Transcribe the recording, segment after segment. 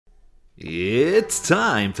It's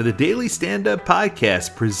time for the Daily Stand Up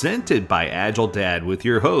Podcast presented by Agile Dad with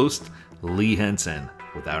your host, Lee Henson.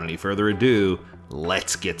 Without any further ado,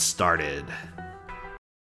 let's get started.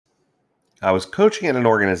 I was coaching at an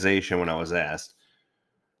organization when I was asked,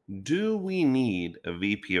 do we need a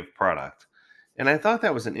VP of product? And I thought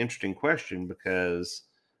that was an interesting question because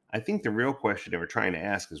I think the real question they were trying to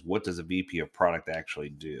ask is, what does a VP of product actually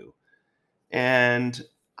do? And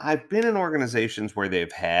I've been in organizations where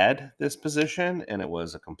they've had this position and it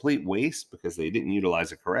was a complete waste because they didn't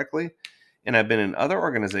utilize it correctly. And I've been in other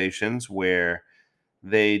organizations where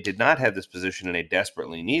they did not have this position and they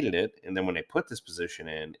desperately needed it. And then when they put this position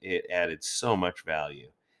in, it added so much value.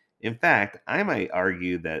 In fact, I might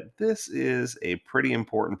argue that this is a pretty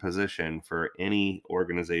important position for any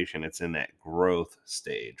organization that's in that growth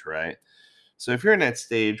stage, right? So if you're in that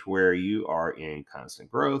stage where you are in constant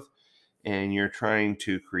growth and you're trying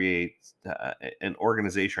to create an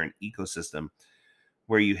organization or an ecosystem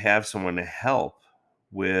where you have someone to help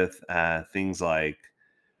with things like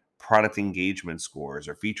product engagement scores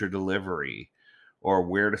or feature delivery or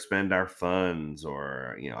where to spend our funds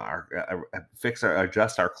or our fix our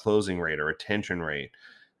adjust our closing rate or retention rate,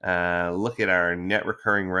 look at our net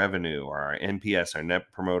recurring revenue or our NPS, our net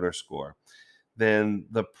promoter score, then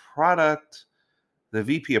the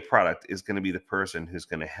VP of product is going to be the person who's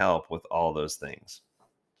going to help with all those things.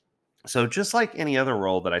 So just like any other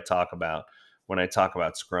role that I talk about when I talk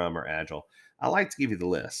about Scrum or Agile, I like to give you the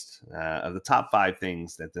list of the top 5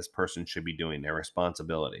 things that this person should be doing, their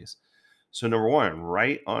responsibilities. So number one,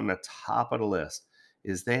 right on the top of the list,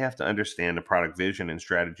 is they have to understand the product vision and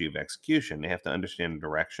strategy of execution. They have to understand the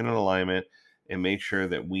direction and alignment and make sure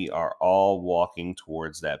that we are all walking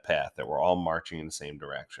towards that path, that we're all marching in the same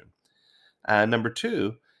direction. Number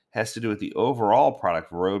two has to do with the overall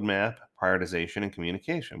product roadmap, prioritization, and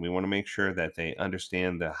communication. We want to make sure that they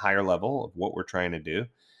understand the higher level of what we're trying to do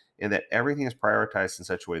and that everything is prioritized in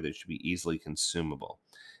such a way that it should be easily consumable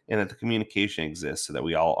and that the communication exists so that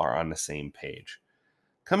we all are on the same page.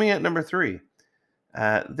 Coming at number three,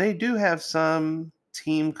 they do have some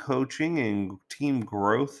team coaching and team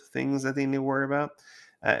growth things that they need to worry about,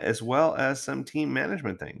 as well as some team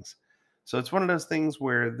management things. So it's one of those things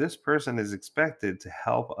where this person is expected to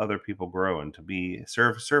help other people grow and to be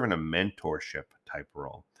serve in a mentorship type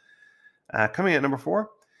role. Coming at number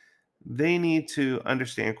four, they need to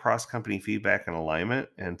understand cross company feedback and alignment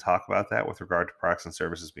and talk about that with regard to products and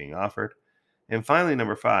services being offered. And finally,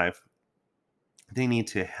 number five, they need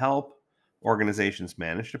to help organizations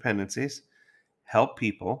manage dependencies, help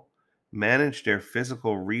people manage their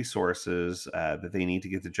physical resources that they need to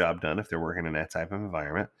get the job done if they're working in that type of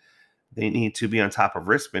environment. They need to be on top of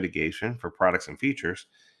risk mitigation for products and features,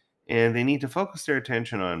 and they need to focus their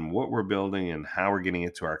attention on what we're building and how we're getting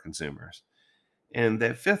it to our consumers. And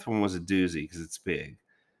that fifth one was a doozy because it's big.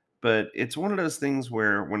 But it's one of those things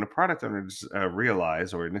where when the product owners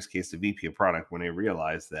realize, or in this case, the VP of product, when they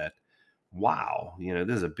realize that, wow,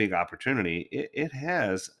 this is a big opportunity, it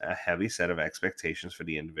has a heavy set of expectations for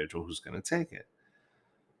the individual who's going to take it.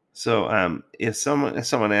 So if someone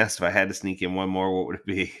asked if I had to sneak in one more, what would it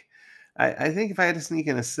be? I think if I had to sneak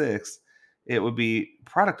in a sixth, it would be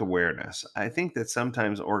product awareness. I think that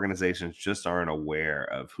sometimes organizations just aren't aware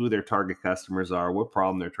of who their target customers are, what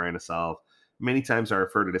problem they're trying to solve. Many times I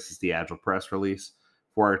refer to this as the Agile press release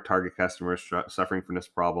for our target customers suffering from this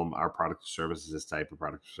problem, our product or service is this type of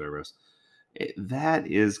product or service. That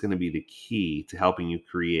is going to be the key to helping you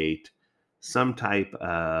create some type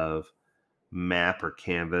of map or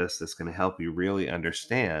canvas that's going to help you really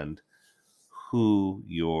understand who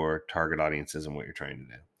your target audience is and what you're trying to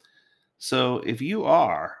do. So, if you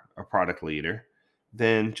are a product leader,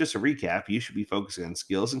 then just a recap, you should be focusing on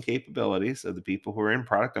skills and capabilities of the people who are in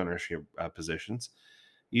product ownership positions.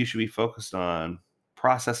 You should be focused on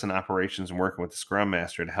process and operations and working with the Scrum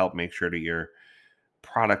Master to help make sure that your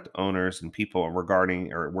product owners and people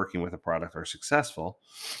regarding or working with a product are successful.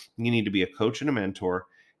 You need to be a coach and a mentor,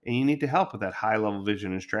 and you need to help with that high level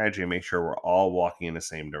vision and strategy and make sure we're all walking in the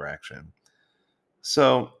same direction.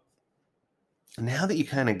 So now that you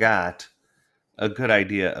kind of got a good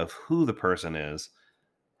idea of who the person is,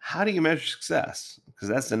 how do you measure success? Because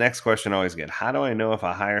that's the next question I always get. How do I know if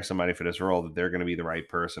I hire somebody for this role that they're going to be the right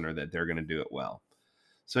person or that they're going to do it well?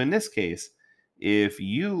 So in this case, if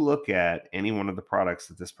you look at any one of the products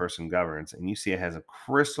that this person governs and you see it has a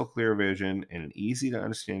crystal clear vision and an easy to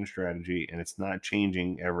understand strategy and it's not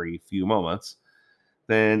changing every few moments,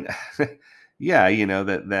 then yeah,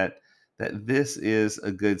 that this is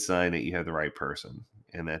a good sign that you have the right person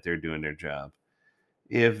and that they're doing their job.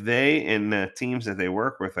 If they and the teams that they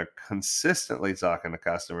work with are consistently talking to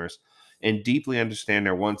customers and deeply understand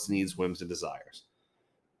their wants, needs, whims, and desires.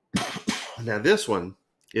 Now, this one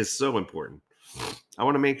is so important. I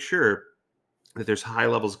want to make sure that there's high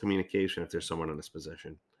levels of communication if there's someone in this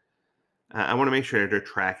position. I want to make sure that they're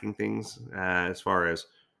tracking things as far as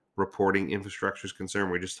reporting infrastructure is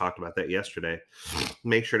concerned. We just talked about that yesterday.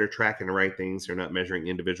 Make sure they're tracking the right things. They're not measuring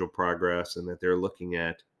individual progress, and that they're looking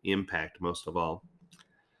at impact most of all.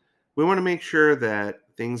 We want to make sure that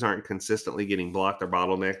things aren't consistently getting blocked or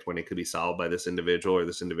bottlenecked when it could be solved by this individual, or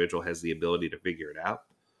this individual has the ability to figure it out.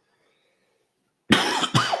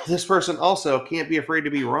 This person also can't be afraid to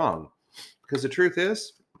be wrong, because the truth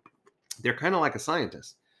is, they're kind of like a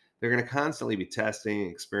scientist. They're going to constantly be testing,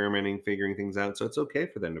 experimenting, figuring things out. So it's okay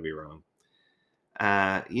for them to be wrong.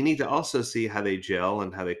 You need to also see how they gel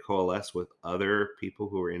and how they coalesce with other people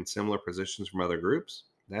who are in similar positions from other groups.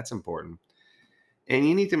 That's important. And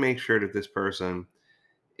you need to make sure that this person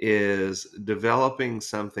is developing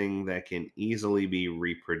something that can easily be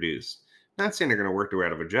reproduced. Not saying they're going to work their way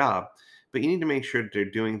out of a job, but you need to make sure that they're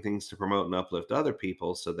doing things to promote and uplift other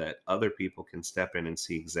people so that other people can step in and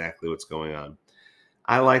see exactly what's going on.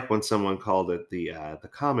 I like when someone called it the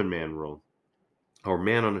common man rule, or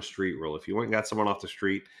man on the street rule. If you went and got someone off the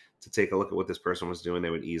street to take a look at what this person was doing, they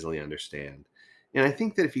would easily understand. And I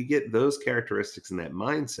think that if you get those characteristics and that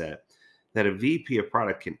mindset, that a VP of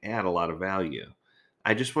product can add a lot of value.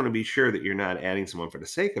 I just want to be sure that you're not adding someone for the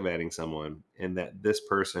sake of adding someone, and that this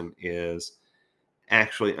person is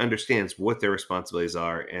actually understands what their responsibilities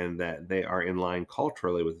are, and that they are in line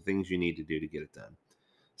culturally with the things you need to do to get it done.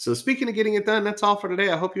 So, speaking of getting it done, that's all for today.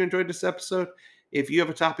 I hope you enjoyed this episode. If you have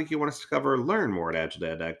a topic you want us to cover, learn more at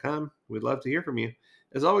agiledad.com. We'd love to hear from you.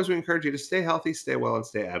 As always, we encourage you to stay healthy, stay well, and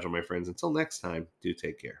stay agile, my friends. Until next time, do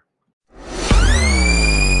take care.